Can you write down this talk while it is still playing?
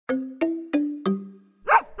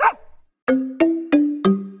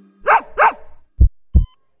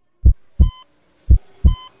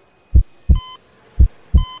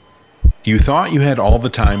You thought you had all the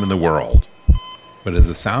time in the world, but as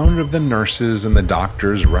the sound of the nurses and the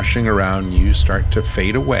doctors rushing around you start to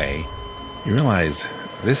fade away, you realize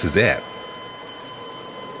this is it.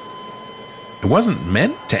 It wasn't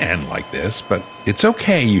meant to end like this, but it's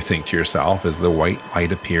okay, you think to yourself as the white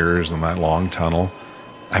light appears in that long tunnel.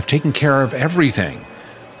 I've taken care of everything.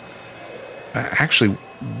 Actually,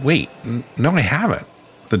 wait, no, I haven't.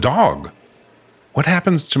 The dog. What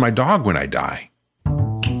happens to my dog when I die?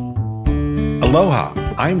 Aloha,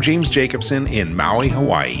 I'm James Jacobson in Maui,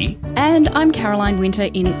 Hawaii. And I'm Caroline Winter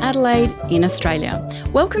in Adelaide, in Australia.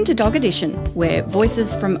 Welcome to Dog Edition, where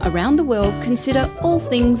voices from around the world consider all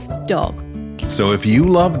things dog. So if you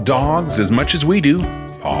love dogs as much as we do,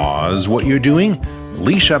 pause what you're doing,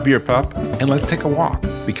 leash up your pup, and let's take a walk,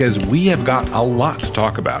 because we have got a lot to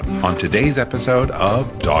talk about on today's episode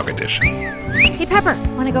of Dog Edition. Hey, Pepper,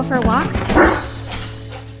 want to go for a walk?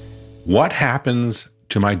 What happens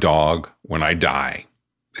to my dog when I die?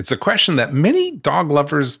 It's a question that many dog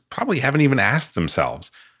lovers probably haven't even asked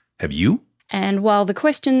themselves. Have you? And while the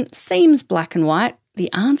question seems black and white,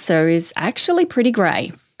 the answer is actually pretty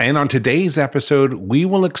grey. And on today's episode, we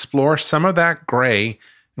will explore some of that gray,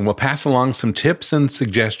 and we'll pass along some tips and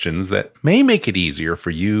suggestions that may make it easier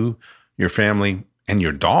for you, your family, and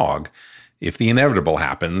your dog if the inevitable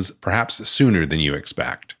happens, perhaps sooner than you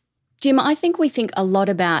expect. Jim, I think we think a lot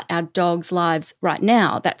about our dogs' lives right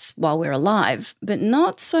now. That's while we're alive, but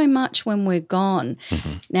not so much when we're gone.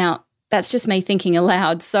 Mm-hmm. Now, that's just me thinking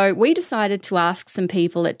aloud. So we decided to ask some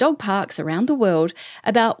people at dog parks around the world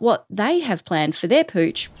about what they have planned for their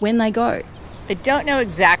pooch when they go. I don't know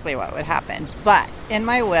exactly what would happen, but in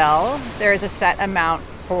my will, there is a set amount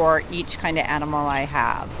for each kind of animal I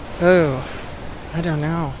have. Oh, I don't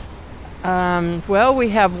know. Well, we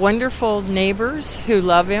have wonderful neighbors who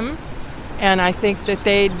love him, and I think that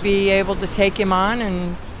they'd be able to take him on,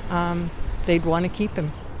 and they'd want to keep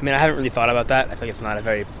him. I mean, I haven't really thought about that. I feel like it's not a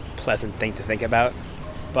very pleasant thing to think about,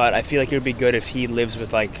 but I feel like it would be good if he lives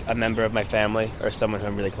with like a member of my family or someone who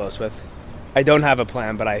I'm really close with. I don't have a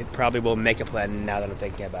plan, but I probably will make a plan now that I'm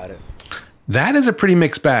thinking about it. That is a pretty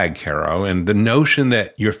mixed bag, Caro, and the notion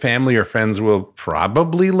that your family or friends will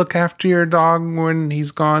probably look after your dog when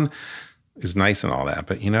he's gone is nice and all that,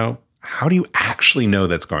 but how do you actually know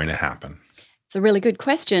that's going to happen? It's a really good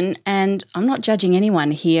question, and I'm not judging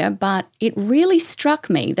anyone here, but it really struck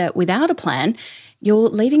me that without a plan, you're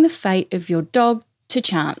leaving the fate of your dog to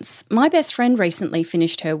chance. My best friend recently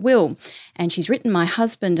finished her will, and she's written my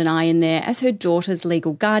husband and I in there as her daughter's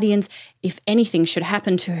legal guardians if anything should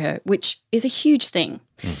happen to her, which is a huge thing.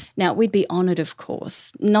 Now, we'd be honoured, of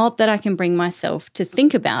course. Not that I can bring myself to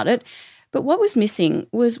think about it, but what was missing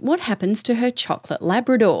was what happens to her chocolate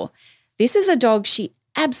Labrador. This is a dog she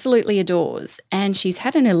absolutely adores, and she's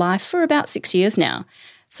had in her life for about 6 years now.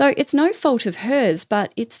 So it's no fault of hers,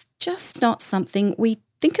 but it's just not something we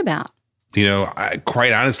think about.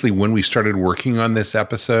 Quite honestly, when we started working on this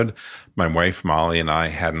episode, my wife Molly and I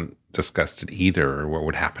hadn't discussed it either, or what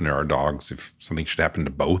would happen to our dogs if something should happen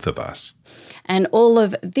to both of us. And all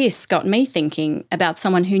of this got me thinking about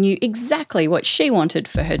someone who knew exactly what she wanted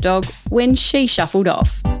for her dog when she shuffled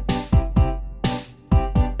off.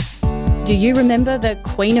 Do you remember the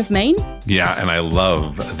Queen of Mean? Yeah, and I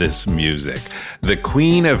love this music. The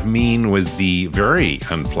Queen of Mean was the very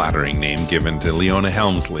unflattering name given to Leona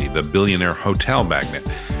Helmsley, the billionaire hotel magnate.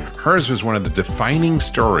 Hers was one of the defining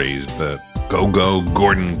stories, the go-go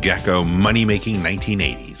Gordon Gekko money-making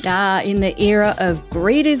 1980s. In the era of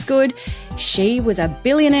greed is good, she was a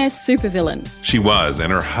billionaire supervillain. She was,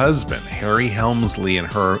 and her husband, Harry Helmsley,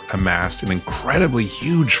 and her amassed an incredibly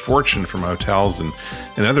huge fortune from hotels and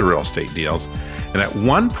other real estate deals. And at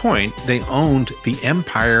one point, they owned the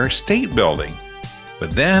Empire State Building.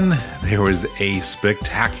 But then there was a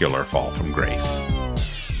spectacular fall from grace.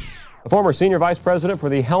 A former senior vice president for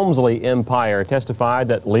the Helmsley Empire testified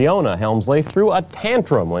that Leona Helmsley threw a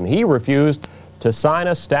tantrum when he refused to sign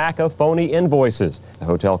a stack of phony invoices. The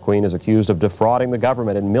hotel queen is accused of defrauding the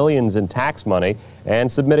government in millions in tax money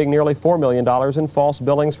and submitting nearly $4 million in false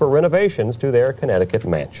billings for renovations to their Connecticut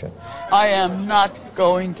mansion. I am not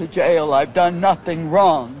going to jail. I've done nothing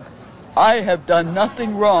wrong. I have done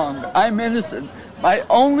nothing wrong. I'm innocent. My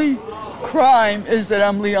only crime is that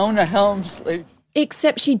I'm Leona Helmsley.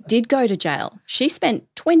 Except she did go to jail. She spent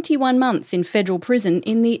 21 months in federal prison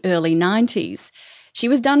in the early 90s. She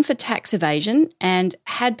was done for tax evasion and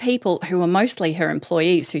had people who were mostly her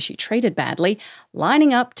employees who she treated badly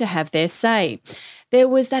lining up to have their say. There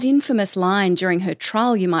was that infamous line during her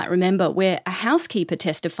trial, you might remember, where a housekeeper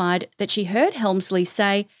testified that she heard Helmsley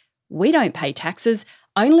say, "We don't pay taxes,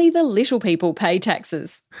 only the little people pay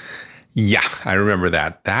taxes." Yeah, I remember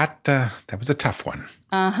that. That was a tough one.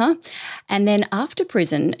 Uh-huh. And then after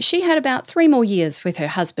prison, she had about 3 more years with her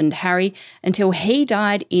husband, Harry, until he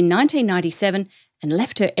died in 1997 and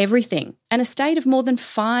left her everything, an estate of more than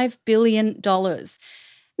 $5 billion.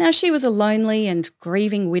 Now, she was a lonely and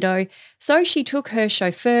grieving widow, so she took her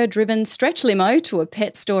chauffeur-driven stretch limo to a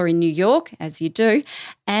pet store in New York, as you do,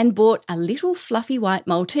 and bought a little fluffy white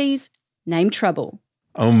Maltese named Trouble.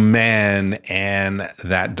 Oh, man, and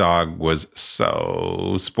that dog was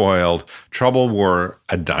so spoiled. Trouble wore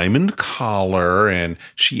a diamond collar, and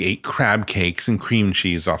she ate crab cakes and cream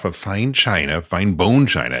cheese off of fine bone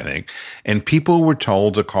china, I think. And people were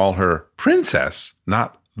told to call her Princess,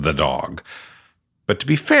 not the dog. But to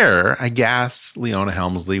be fair, I guess Leona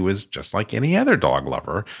Helmsley was just like any other dog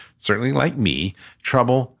lover, certainly like me.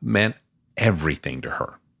 Trouble meant everything to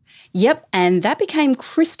her. Yep, and that became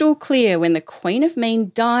crystal clear when the Queen of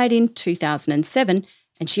Mean died in 2007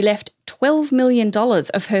 and she left $12 million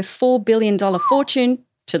of her $4 billion fortune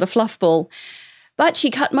to the fluffball. But she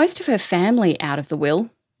cut most of her family out of the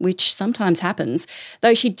will, which sometimes happens,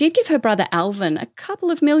 though she did give her brother Alvin a couple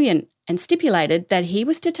of million and stipulated that he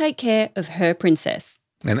was to take care of her princess.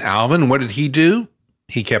 And Alvin, what did he do?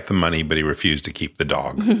 He kept the money, but he refused to keep the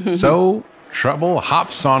dog. So Trouble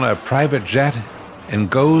hops on a private jet and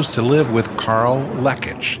goes to live with Carl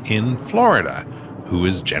Lekich in Florida, who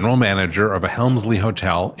is general manager of a Helmsley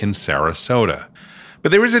hotel in Sarasota.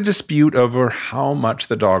 But there was a dispute over how much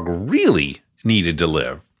the dog really needed to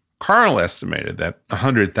live. Carl estimated that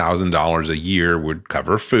 $100,000 a year would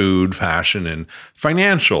cover food, fashion, and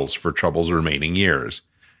financials for Trouble's remaining years.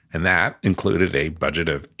 And that included a budget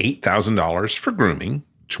of $8,000 for grooming,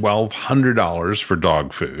 $1,200 for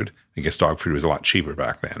dog food. I guess dog food was a lot cheaper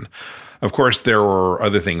back then. Of course, there were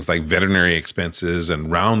other things like veterinary expenses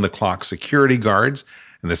and round-the-clock security guards.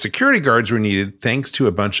 And the security guards were needed thanks to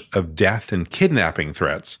a bunch of death and kidnapping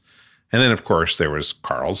threats. And then, of course, there was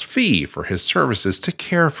Carl's fee for his services to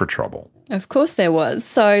care for Trouble. Of course there was.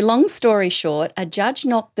 So, long story short, a judge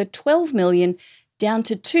knocked the $12 million down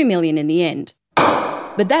to $2 million in the end.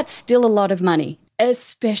 But that's still a lot of money,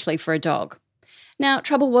 especially for a dog. Now,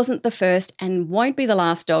 Trouble wasn't the first and won't be the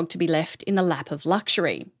last dog to be left in the lap of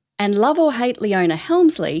luxury. And love or hate Leona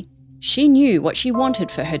Helmsley, she knew what she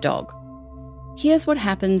wanted for her dog. Here's what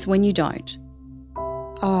happens when you don't.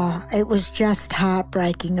 Oh, it was just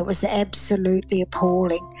heartbreaking. It was absolutely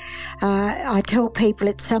appalling. I tell people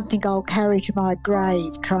it's something I'll carry to my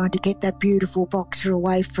grave, trying to get that beautiful boxer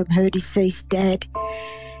away from her deceased dad.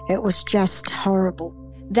 It was just horrible.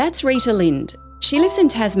 That's Rita Lind. She lives in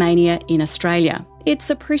Tasmania in Australia.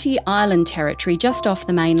 It's a pretty island territory just off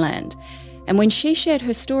the mainland. And when she shared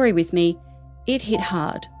her story with me, it hit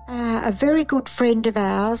hard. A very good friend of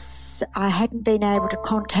ours, I hadn't been able to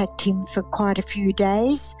contact him for quite a few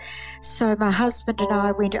days. So my husband and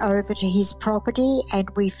I went over to his property and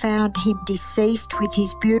we found him deceased with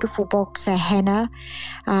his beautiful boxer Hannah,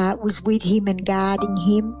 was with him and guarding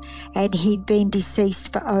him, and he'd been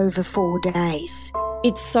deceased for over 4 days.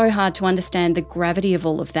 It's so hard to understand the gravity of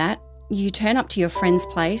all of that. You turn up to your friend's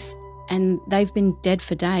place and they've been dead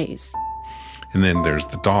for days. And then there's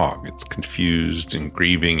the dog. It's confused and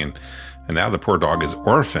grieving, and now the poor dog is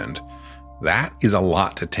orphaned. That is a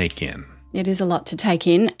lot to take in. It is a lot to take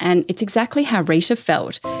in, and it's exactly how Rita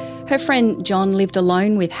felt. Her friend John lived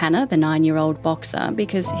alone with Hannah, the 9-year-old boxer,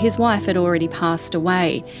 because his wife had already passed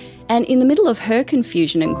away. And in the middle of her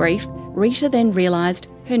confusion and grief, Rita then realised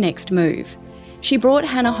her next move. She brought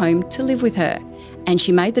Hannah home to live with her, and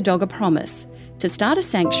she made the dog a promise to start a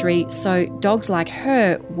sanctuary so dogs like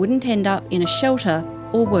her wouldn't end up in a shelter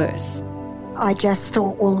or worse. I just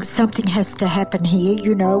thought, well, something has to happen here.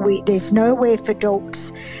 You know, there's nowhere for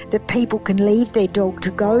dogs that people can leave their dog to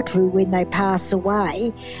go to when they pass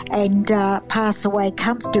away and pass away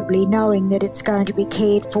comfortably knowing that it's going to be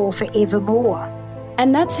cared for forevermore.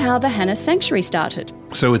 And that's how the Hannah Sanctuary started.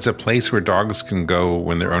 So it's a place where dogs can go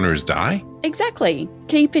when their owners die? Exactly.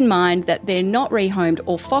 Keep in mind that they're not rehomed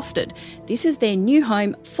or fostered. This is their new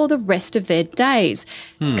home for the rest of their days.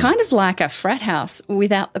 It's kind of like a frat house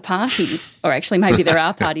without the parties. Or actually, maybe there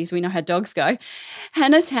are parties. We know how dogs go.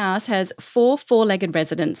 Hannah's house has 4 four-legged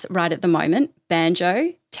residents right at the moment: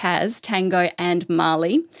 Banjo, Taz, Tango and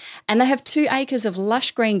Marley. And they have 2 acres of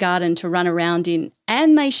lush green garden to run around in.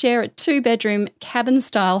 And they share a 2-bedroom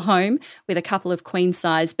cabin-style home with a couple of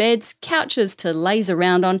queen-size beds, couches to laze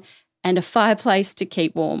around on, and a fireplace to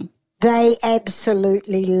keep warm. They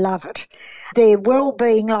absolutely love it. Their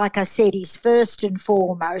well-being, like I said, is first and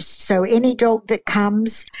foremost. So any dog that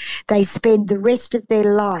comes, they spend the rest of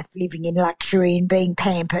their life living in luxury and being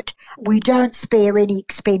pampered. We don't spare any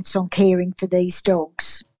expense on caring for these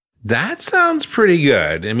dogs. That sounds pretty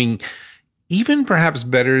good. I mean, even perhaps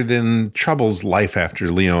better than Trouble's life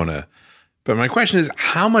after Leona. But my question is,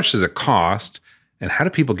 how much does it cost? And how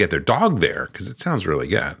do people get their dog there? Because it sounds really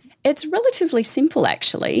good. It's relatively simple,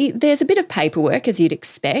 actually. There's a bit of paperwork, as you'd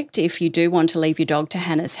expect, if you do want to leave your dog to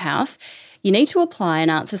Hannah's house. You need to apply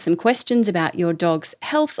and answer some questions about your dog's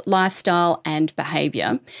health, lifestyle, and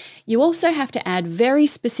behaviour. You also have to add very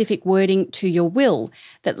specific wording to your will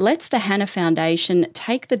that lets the Hannah Foundation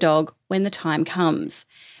take the dog when the time comes.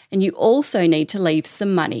 And you also need to leave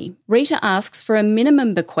some money. Rita asks for a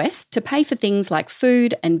minimum bequest to pay for things like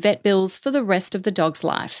food and vet bills for the rest of the dog's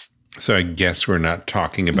life. So I guess we're not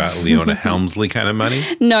talking about Leona Helmsley kind of money?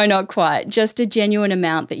 No, not quite. Just a genuine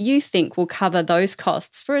amount that you think will cover those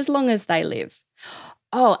costs for as long as they live.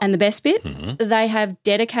 Oh, and the best bit? They have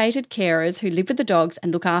dedicated carers who live with the dogs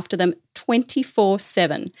and look after them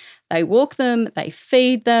 24/7. They walk them, they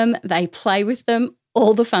feed them, they play with them,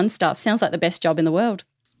 all the fun stuff. Sounds like the best job in the world.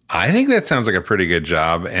 I think that sounds like a pretty good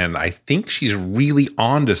job, and I think she's really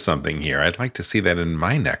onto something here. I'd like to see that in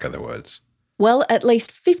my neck of the woods. Well, at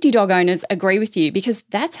least 50 dog owners agree with you because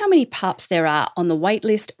that's how many pups there are on the wait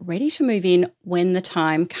list ready to move in when the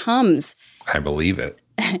time comes. I believe it.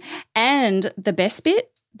 And the best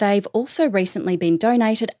bit, they've also recently been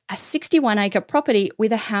donated a 61-acre property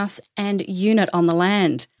with a house and unit on the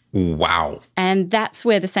land. Wow. And that's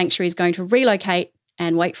where the sanctuary is going to relocate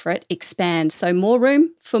and, wait for it, expand. So more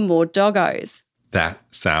room for more doggos. That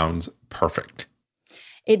sounds perfect.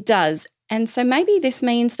 It does. And so maybe this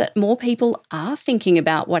means that more people are thinking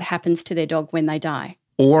about what happens to their dog when they die.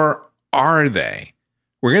 Or are they?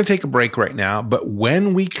 We're going to take a break right now, but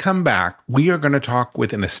when we come back, we are going to talk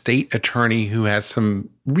with an estate attorney who has some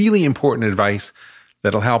really important advice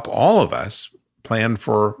that'll help all of us plan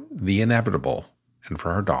for the inevitable and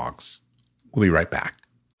for our dogs. We'll be right back.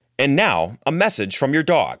 And now, a message from your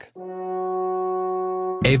dog.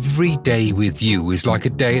 Every day with you is like a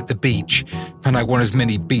day at the beach, and I want as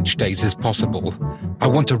many beach days as possible. I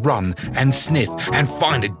want to run and sniff and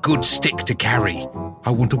find a good stick to carry.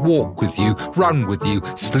 I want to walk with you, run with you,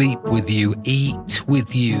 sleep with you, eat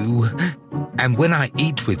with you. And when I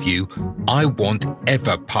eat with you, I want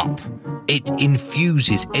Everpup. It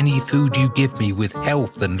infuses any food you give me with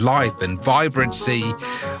health and life and vibrancy.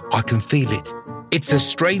 I can feel it. It's a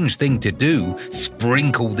strange thing to do,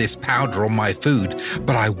 sprinkle this powder on my food,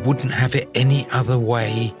 but I wouldn't have it any other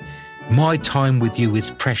way. My time with you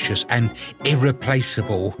is precious and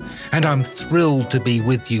irreplaceable, and I'm thrilled to be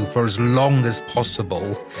with you for as long as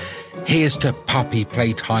possible. Here's to puppy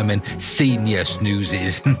playtime and senior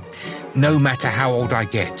snoozes. No matter how old I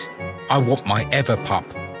get, I want my Everpup.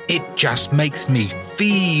 It just makes me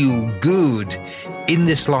feel good in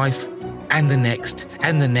this life. And the next,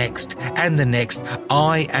 and the next, and the next.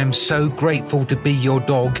 I am so grateful to be your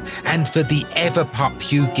dog and for the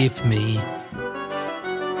Everpup you give me.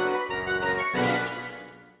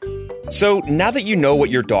 So now that you know what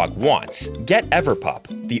your dog wants, get Everpup,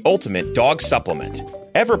 the ultimate dog supplement.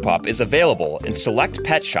 Everpup is available in select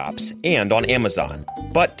pet shops and on Amazon.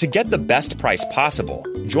 But to get the best price possible,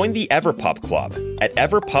 join the Everpup Club at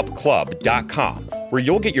everpupclub.com, where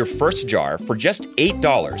you'll get your first jar for just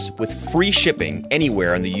 $8 with free shipping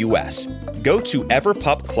anywhere in the U.S. Go to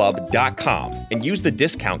everpupclub.com and use the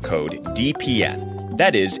discount code DPN.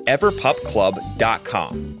 That is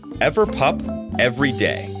everpupclub.com. Everpup every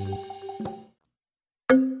day.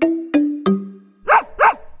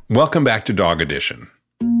 Welcome back to Dog Edition.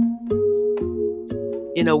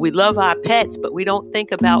 You know, we love our pets, but we don't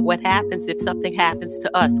think about what happens if something happens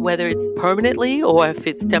to us, whether it's permanently or if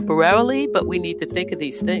it's temporarily, but we need to think of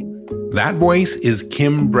these things. That voice is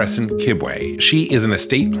Kim Bresson-Kibwe. She is an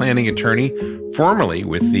estate planning attorney, formerly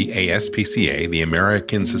with the ASPCA, the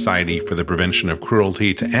American Society for the Prevention of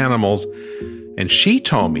Cruelty to Animals. And she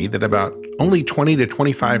told me that about only 20 to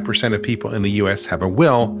 25% of people in the U.S. have a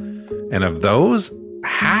will, and of those,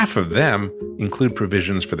 half of them include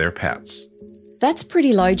provisions for their pets. That's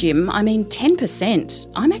pretty low, Jim. I mean,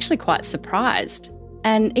 10%. I'm actually quite surprised.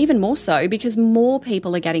 And even more so because more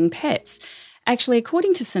people are getting pets. Actually,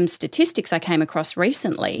 according to some statistics I came across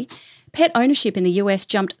recently, pet ownership in the US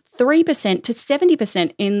jumped 3% to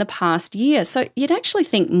 70% in the past year. So you'd actually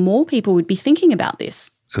think more people would be thinking about this.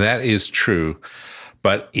 That is true.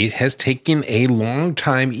 But it has taken a long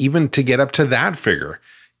time even to get up to that figure.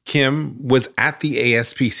 Kim was at the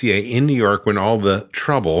ASPCA in New York when all the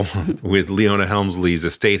trouble with Leona Helmsley's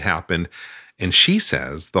estate happened, and she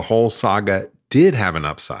says the whole saga did have an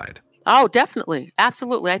upside. Oh, definitely.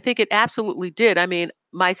 Absolutely. I think it absolutely did. I mean,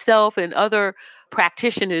 myself and other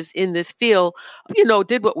practitioners in this field,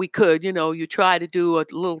 did what we could. You try to do a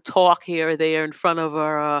little talk here or there in front of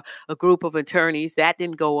a group of attorneys. That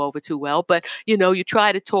didn't go over too well. But, you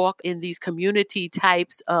try to talk in these community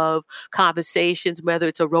types of conversations, whether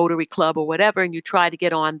it's a Rotary Club or whatever, and you try to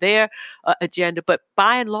get on their agenda. But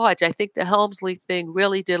by and large, I think the Helmsley thing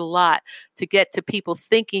really did a lot to get to people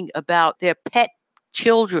thinking about their pet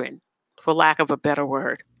children, for lack of a better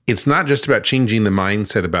word. It's not just about changing the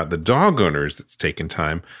mindset about the dog owners that's taken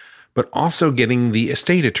time, but also getting the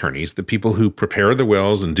estate attorneys, the people who prepare the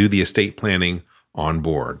wills and do the estate planning, on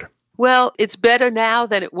board. Well, it's better now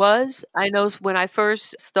than it was. I know when I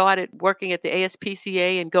first started working at the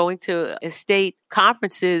ASPCA and going to estate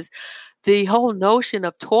conferences, the whole notion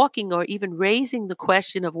of talking or even raising the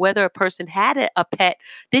question of whether a person had a pet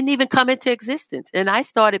didn't even come into existence. And I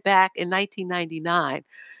started back in 1999.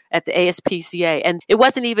 At the ASPCA. And it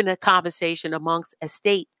wasn't even a conversation amongst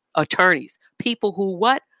estate attorneys, people who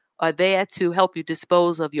are there to help you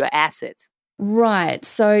dispose of your assets. Right.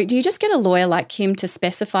 So do you just get a lawyer like Kim to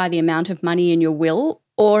specify the amount of money in your will,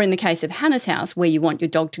 or in the case of Hannah's house, where you want your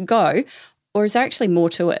dog to go, or is there actually more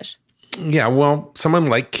to it? Yeah, well, someone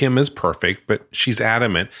like Kim is perfect, but she's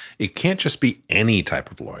adamant it can't just be any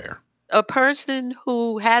type of lawyer. A person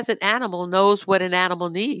who has an animal knows what an animal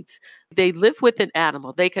needs. They live with an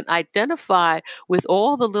animal. They can identify with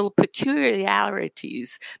all the little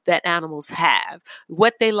peculiarities that animals have,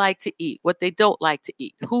 what they like to eat, what they don't like to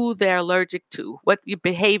eat, who they're allergic to, what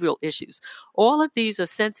behavioral issues. All of these are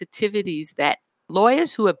sensitivities that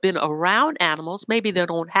lawyers who have been around animals, maybe they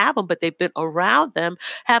don't have them, but they've been around them,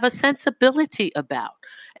 have a sensibility about.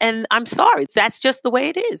 And I'm sorry, that's just the way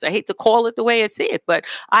it is. I hate to call it the way I see it, but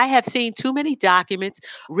I have seen too many documents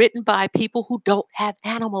written by people who don't have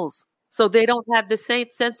animals. So they don't have the same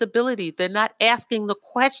sensibility. They're not asking the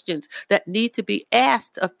questions that need to be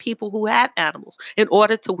asked of people who have animals in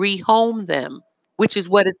order to rehome them, which is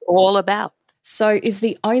what it's all about. So is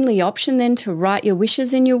the only option then to write your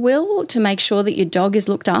wishes in your will to make sure that your dog is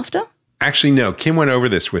looked after? Actually, no. Kim went over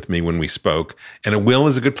this with me when we spoke, and a will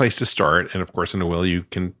is a good place to start. And of course, in a will, you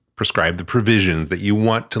can prescribe the provisions that you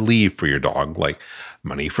want to leave for your dog, like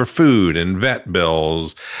money for food and vet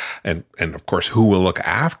bills, and of course, who will look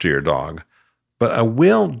after your dog. But a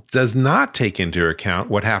will does not take into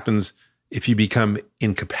account what happens if you become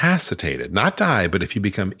incapacitated. Not die, but if you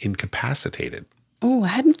become incapacitated. Oh, I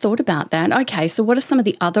hadn't thought about that. Okay, so what are some of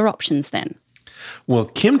the other options then? Well,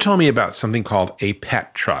 Kim told me about something called a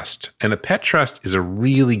pet trust. And a pet trust is a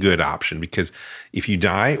really good option because if you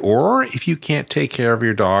die or if you can't take care of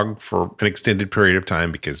your dog for an extended period of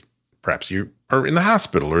time because perhaps you are in the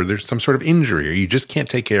hospital or there's some sort of injury or you just can't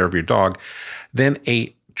take care of your dog, then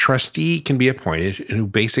a trustee can be appointed who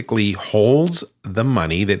basically holds the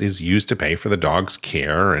money that is used to pay for the dog's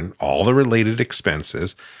care and all the related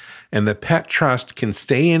expenses. And the pet trust can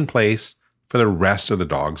stay in place for the rest of the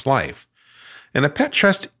dog's life. And a pet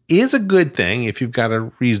trust is a good thing if you've got a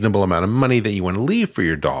reasonable amount of money that you want to leave for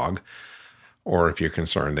your dog, or if you're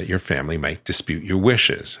concerned that your family might dispute your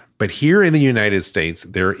wishes. But here in the United States,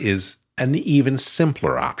 there is an even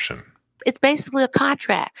simpler option. It's basically a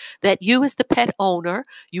contract that you as the pet owner,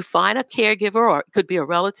 you find a caregiver, or it could be a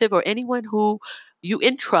relative or anyone who you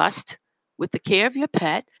entrust with the care of your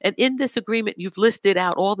pet. And in this agreement, you've listed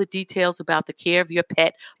out all the details about the care of your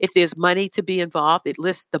pet. If there's money to be involved, it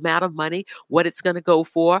lists the amount of money, what it's going to go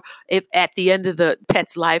for. If at the end of the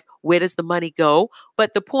pet's life, where does the money go?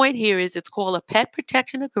 But the point here is it's called a pet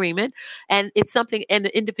protection agreement, and it's something an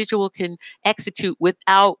individual can execute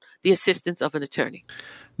without the assistance of an attorney.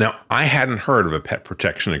 Now, I hadn't heard of a pet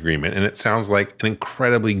protection agreement, and it sounds like an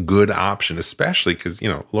incredibly good option, especially because,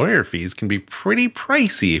 lawyer fees can be pretty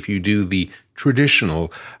pricey if you do the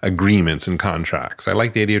traditional agreements and contracts. I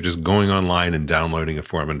like the idea of just going online and downloading a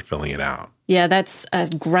form and filling it out. Yeah, that's a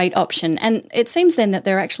great option. And it seems then that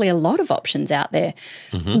there are actually a lot of options out there.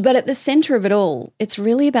 Mm-hmm. But at the center of it all, it's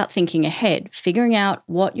really about thinking ahead, figuring out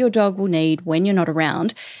what your dog will need when you're not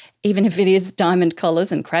around, even if it is diamond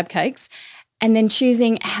collars and crab cakes, and then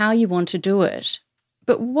choosing how you want to do it.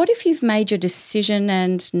 But what if you've made your decision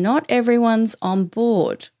and not everyone's on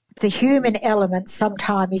board? The human element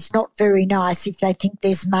sometimes is not very nice if they think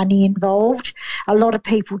there's money involved. A lot of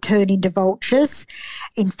people turn into vultures.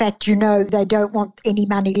 In fact, they don't want any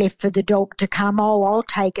money left for the dog to come. Oh, I'll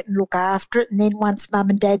take it and look after it. And then once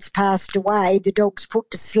mum and dad's passed away, the dog's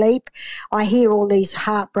put to sleep. I hear all these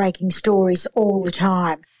heartbreaking stories all the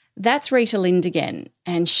time. That's Rita Lind again,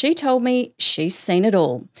 and she told me she's seen it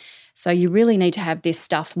all. So you really need to have this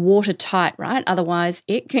stuff watertight, right? Otherwise,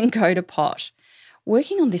 it can go to pot.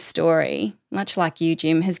 Working on this story, much like you,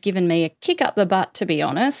 Jim, has given me a kick up the butt, to be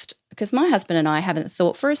honest, because my husband and I haven't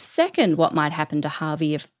thought for a second what might happen to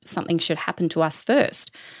Harvey if something should happen to us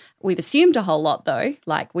first. We've assumed a whole lot, though,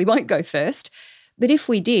 like we won't go first. But if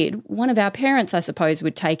we did, one of our parents, I suppose,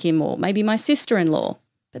 would take him, or maybe my sister-in-law.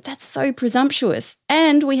 But that's so presumptuous,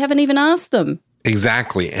 and we haven't even asked them.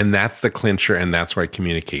 Exactly, and that's the clincher, and that's why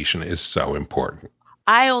communication is so important.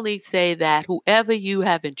 I only say that whoever you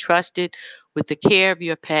have entrusted with the care of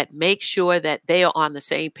your pet, make sure that they are on the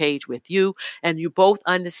same page with you and you both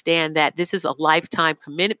understand that this is a lifetime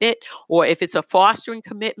commitment, or if it's a fostering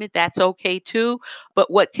commitment, that's okay too.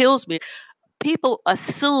 But what kills me, people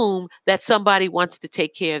assume that somebody wants to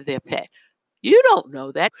take care of their pet. You don't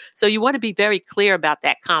know that. So you want to be very clear about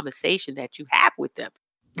that conversation that you have with them.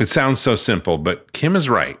 It sounds so simple, but Kim is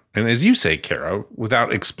right. And as you say, Kara,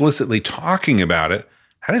 without explicitly talking about it,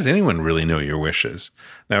 how does anyone really know your wishes?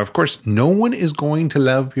 Now, of course, no one is going to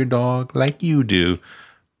love your dog like you do,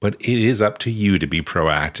 but it is up to you to be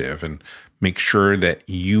proactive and make sure that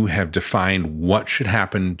you have defined what should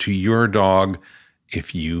happen to your dog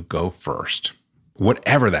if you go first,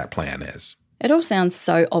 whatever that plan is. It all sounds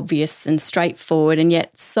so obvious and straightforward, and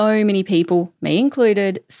yet so many people, me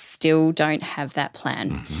included, still don't have that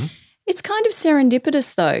plan. Mm-hmm. It's kind of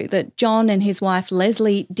serendipitous, though, that John and his wife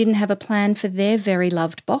Leslie didn't have a plan for their very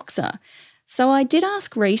loved boxer. So I did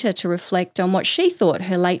ask Rita to reflect on what she thought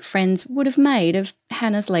her late friends would have made of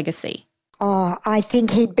Hannah's legacy. Oh, I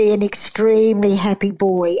think he'd be an extremely happy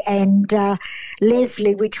boy. And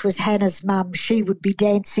Leslie, which was Hannah's mum, she would be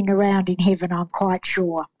dancing around in heaven, I'm quite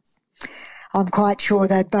sure. I'm quite sure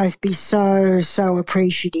they'd both be so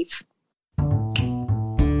appreciative.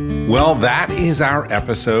 Well, that is our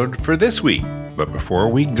episode for this week. But before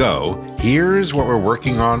we go, here's what we're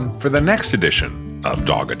working on for the next edition of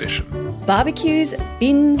Dog Edition. Barbecues,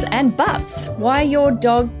 bins and butts. Why your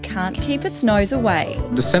dog can't keep its nose away.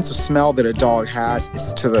 The sense of smell that a dog has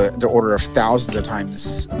is to the order of thousands of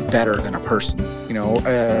times better than a person. You know,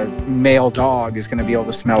 a male dog is going to be able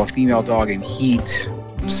to smell a female dog in heat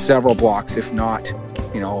several blocks, if not,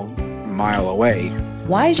 a mile away.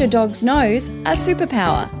 Why is your dog's nose a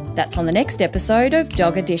superpower? That's on the next episode of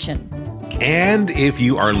Dog Edition. And if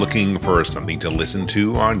you are looking for something to listen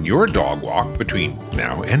to on your dog walk between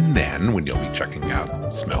now and then, when you'll be checking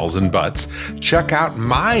out smells and butts, check out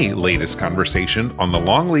my latest conversation on the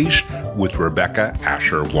long leash with Rebecca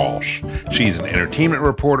Asher Walsh. She's an entertainment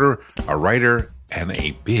reporter, a writer, and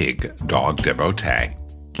a big dog devotee.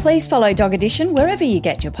 Please follow Dog Edition wherever you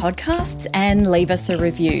get your podcasts and leave us a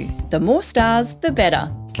review. The more stars, the better.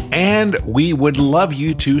 And we would love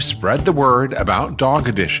you to spread the word about Dog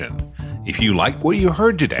Edition. If you like what you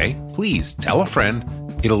heard today, please tell a friend.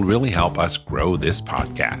 It'll really help us grow this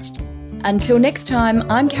podcast. Until next time,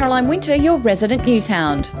 I'm Caroline Winter, your resident news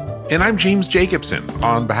hound. And I'm James Jacobson.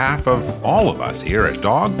 On behalf of all of us here at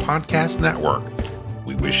Dog Podcast Network,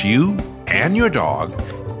 we wish you and your dog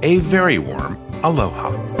a very warm aloha.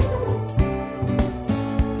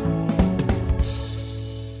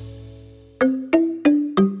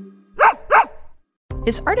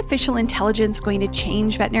 Is artificial intelligence going to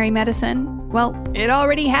change veterinary medicine? Well, it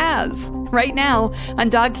already has. Right now, on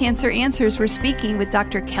Dog Cancer Answers, we're speaking with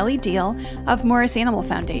Dr. Kelly Deal of Morris Animal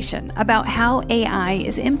Foundation about how AI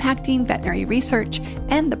is impacting veterinary research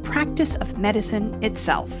and the practice of medicine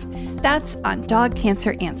itself. That's on Dog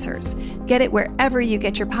Cancer Answers. Get it wherever you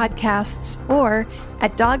get your podcasts or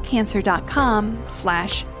at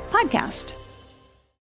dogcancer.com/podcast.